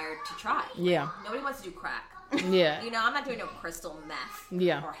any desire to try. Yeah. Like, nobody wants to do crack. Yeah. I'm not doing no crystal meth.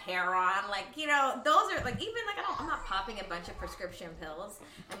 Yeah. Or heroin. Like, those are like, even like I'm not popping a bunch of prescription pills.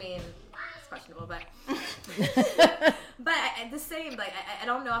 I mean, it's questionable, but but the same, like I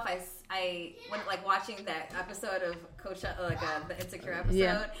don't know if I when like watching that episode of Coachella, the Insecure episode.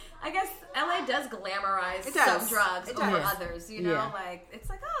 Yeah. I guess LA does glamorize some drugs over others. Like it's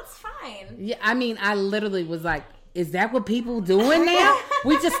like, oh, it's fine. Yeah, I mean, I literally was like, is that what people doing now?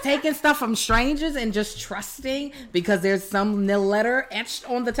 We just taking stuff from strangers and just trusting because there's some letter etched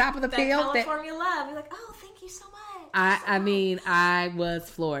on the top of the pill. California love. You're like, oh, thank you so much. I mean, I was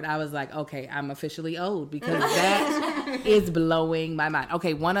floored. I was like, okay, I'm officially old because that is blowing my mind.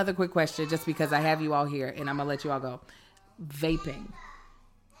 Okay, one other quick question, just because I have you all here and I'm gonna let you all go. Vaping.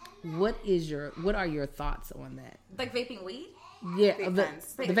 What are your thoughts on that? Like vaping weed? Yeah, the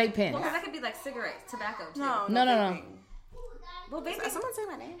vape pen. Well, that could be like cigarettes, tobacco too. No. Well, vaping. Someone say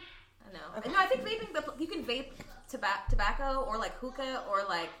my name. I know. Okay. No, I think vaping. You can vape tobacco or like hookah or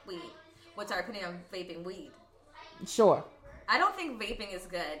like weed. What's our opinion on vaping weed? Sure. I don't think vaping is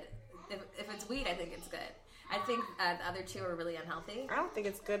good. If it's weed, I think it's good. I think the other two are really unhealthy. I don't think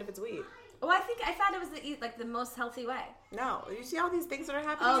it's good if it's weed. Well, I thought it was the most healthy way. No, you see all these things that are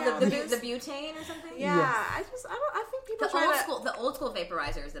happening. Oh, now? the butane or something. Yeah, Yes. I think people The old school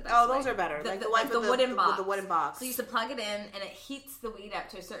vaporizer is the best. Oh, those are better. The wooden box. With the wooden box. So you used to plug it in, and it heats the weed up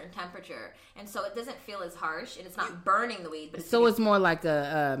to a certain temperature, and so it doesn't feel as harsh, and it's not burning the weed. But it's more like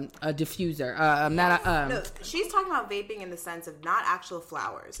a diffuser. No, she's talking about vaping in the sense of not actual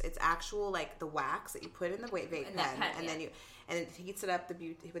flowers. It's actual like the wax that you put in the vape pen, and then it heats it up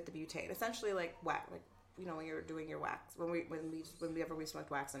with the butane. Essentially, like wax, like when you're doing your wax. Whenever we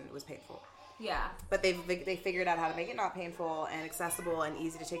smoked wax, and it was painful. Yeah. But they figured out how to make it not painful and accessible and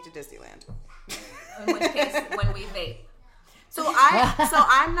easy to take to Disneyland. In which case, when we vape. So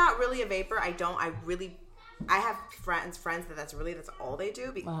I'm not really a vapor. I have friends that's all they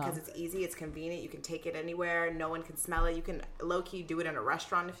do because it's easy, it's convenient. You can take it anywhere. No one can smell it. You can low key do it in a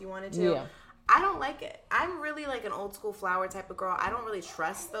restaurant if you wanted to. Yeah. I don't like it. I'm really like an old school flower type of girl. I don't really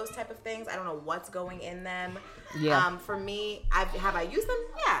trust those type of things. I don't know what's going in them. Yeah. For me, have I used them?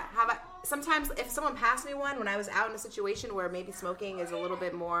 Yeah. Sometimes if someone passed me one when I was out in a situation where maybe smoking is a little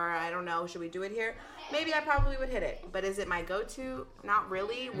bit more, I don't know, should we do it here? Maybe I probably would hit it. But is it my go-to? Not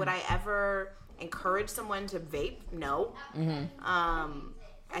really. Would I ever encourage someone to vape? No. Mm-hmm.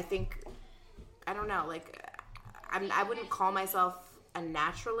 I think, I don't know, like, I wouldn't call myself a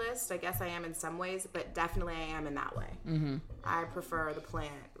naturalist. I guess I am in some ways, but definitely I am in that way. Mm-hmm. I prefer the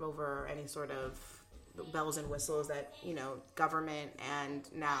plant over any sort of bells and whistles that government and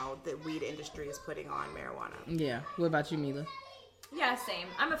now the weed industry is putting on marijuana. Yeah. What about you, Mila? Yeah, same.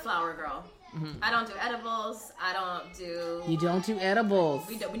 I'm a flower girl. Mm-hmm. I don't do edibles. You don't do edibles.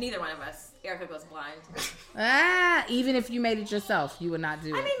 We neither one of us. Erica goes blind. Even if you made it yourself, you would not do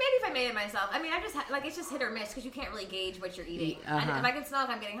it. I mean, maybe if I made it myself. I mean, I just it's just hit or miss because you can't really gauge what you're eating. Uh-huh. If I can smell if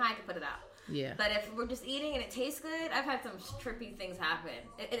I'm getting high, I can put it out. Yeah. But if we're just eating and it tastes good, I've had some trippy things happen.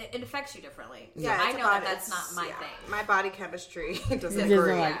 It affects you differently. Yeah, so I know that's not my thing. My body chemistry doesn't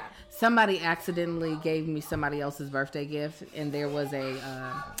agree. Like, somebody accidentally gave me somebody else's birthday gift, and there was a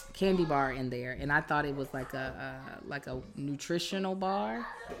candy bar in there, and I thought it was like a nutritional bar,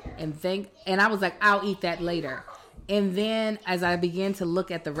 and I was like, I'll eat that later. And then as I began to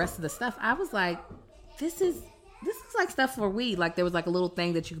look at the rest of the stuff, I was like, this is like stuff for weed. Like there was like a little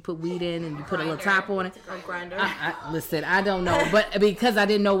thing that you could put weed in and you put a little top on it. A grinder. Listen, I don't know. But because I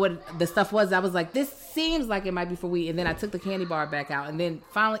didn't know what the stuff was, I was like, this seems like it might be for weed. And then I took the candy bar back out. And then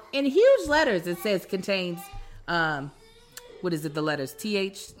finally, in huge letters, it says contains, what is it, the letters?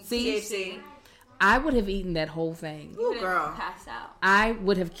 THC? THC. I would have eaten that whole thing. Ooh, girl. Passed out. I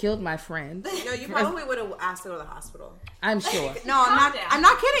would have killed my friend. No, you probably would have asked to go to the hospital. I'm sure. No, I'm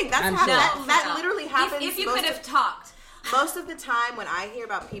not kidding. That's that literally happens. If you could have talked. Most of the time when I hear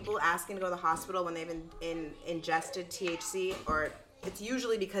about people asking to go to the hospital when they've ingested THC, or it's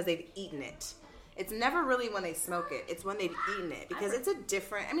usually because they've eaten it. It's never really when they smoke it. It's when they've eaten it because it's a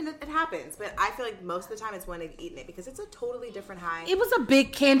different. I mean, it happens, but I feel like most of the time it's when they've eaten it because it's a totally different high. It was a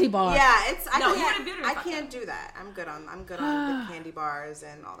big candy bar. Yeah, I can't do that. I'm good on the candy bars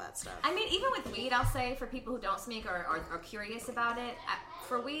and all that stuff. I mean, even with weed, I'll say for people who don't smoke or are curious about it,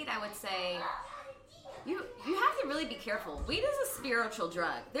 for weed, I would say. You have to really be careful. Weed is a spiritual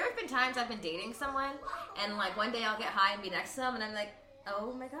drug. There have been times I've been dating someone, and like one day I'll get high and be next to them, and I'm like,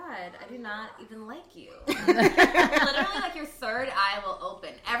 oh my God, I do not even like you. Literally, like your third eye will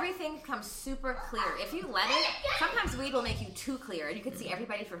open. Everything becomes super clear. If you let it, sometimes weed will make you too clear, and you can see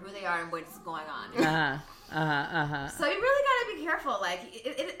everybody for who they are and what's going on. So you really gotta be careful. Like,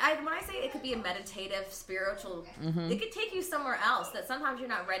 when I say it could be a meditative, spiritual, it could take you somewhere else that sometimes you're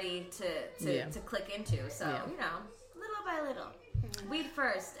not ready to click into. So little by little, weed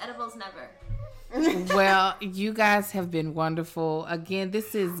first, edibles never. Well, you guys have been wonderful. Again,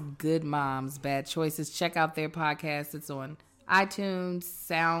 this is Good Moms, Bad Choices. Check out their podcast. It's on iTunes,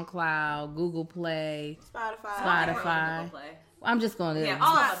 SoundCloud, Google Play, Spotify. I'm just going to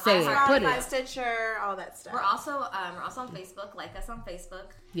say it. Put it. Stitcher, all that stuff. We're also on Facebook. Like us on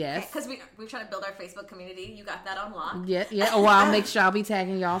Facebook. Yes. Because we're trying to build our Facebook community. You got that on lock. Yeah. Well, I'll make sure I'll be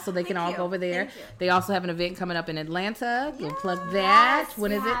tagging y'all so they can all go over there. They also have an event coming up in Atlanta. Go plug that. Yes,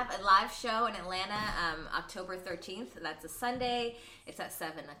 when is it? We have a live show in Atlanta, October 13th. That's a Sunday. It's at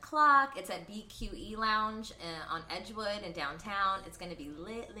 7 o'clock. It's at BQE Lounge on Edgewood in downtown. It's going to be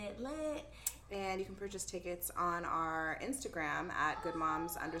lit. And you can purchase tickets on our Instagram at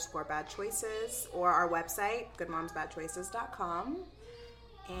goodmoms_badchoices or our website, goodmomsbadchoices.com.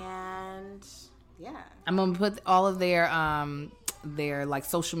 And yeah. I'm going to put all of their their like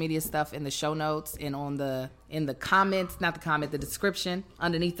social media stuff in the show notes and in the comments, not the comment, the description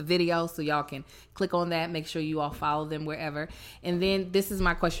underneath the video, so y'all can click on that. Make sure you all follow them wherever. And then this is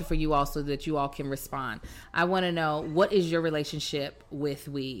my question for you also, that you all can respond. I want to know, what is your relationship with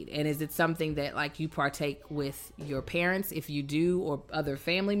weed? And is it something that like you partake with your parents, if you do, or other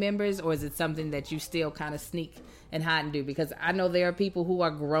family members, or is it something that you still kind of sneak and hide and do? Because I know there are people who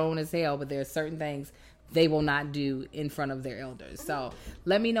are grown as hell, but there are certain things they will not do in front of their elders. So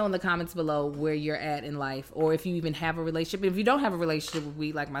let me know in the comments below where you're at in life, or if you even have a relationship. If you don't have a relationship with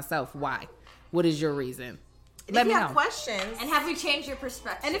weed like myself, why? What is your reason? Let me know. If you have questions. And have we changed your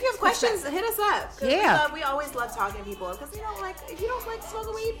perspective? And if you have questions, hit us up. Yeah. We always love talking to people. Because, you know, like, if you don't like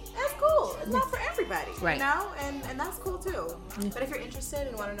smoking weed, that's cool. It's not for everybody. Right. You know? And that's cool, too. But if you're interested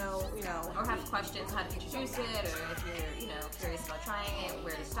and want to know, you know. Or have questions how to introduce it, or if you're, you know, curious about trying it,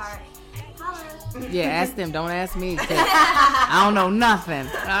 where to start, holla. Yeah, ask them. Don't ask me. I don't know nothing.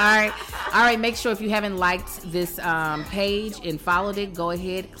 All right. Make sure if you haven't liked this page and followed it, go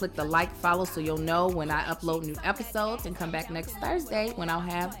ahead, click the like, follow, so you'll know when I upload new episodes, and come back next Thursday when I'll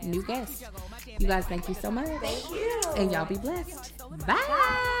have new guests. You guys, thank you so much. Thank you. And y'all be blessed. Bye.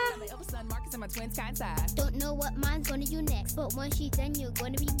 Don't know what mine's gonna do next, but once she's done, you're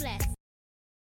gonna be blessed.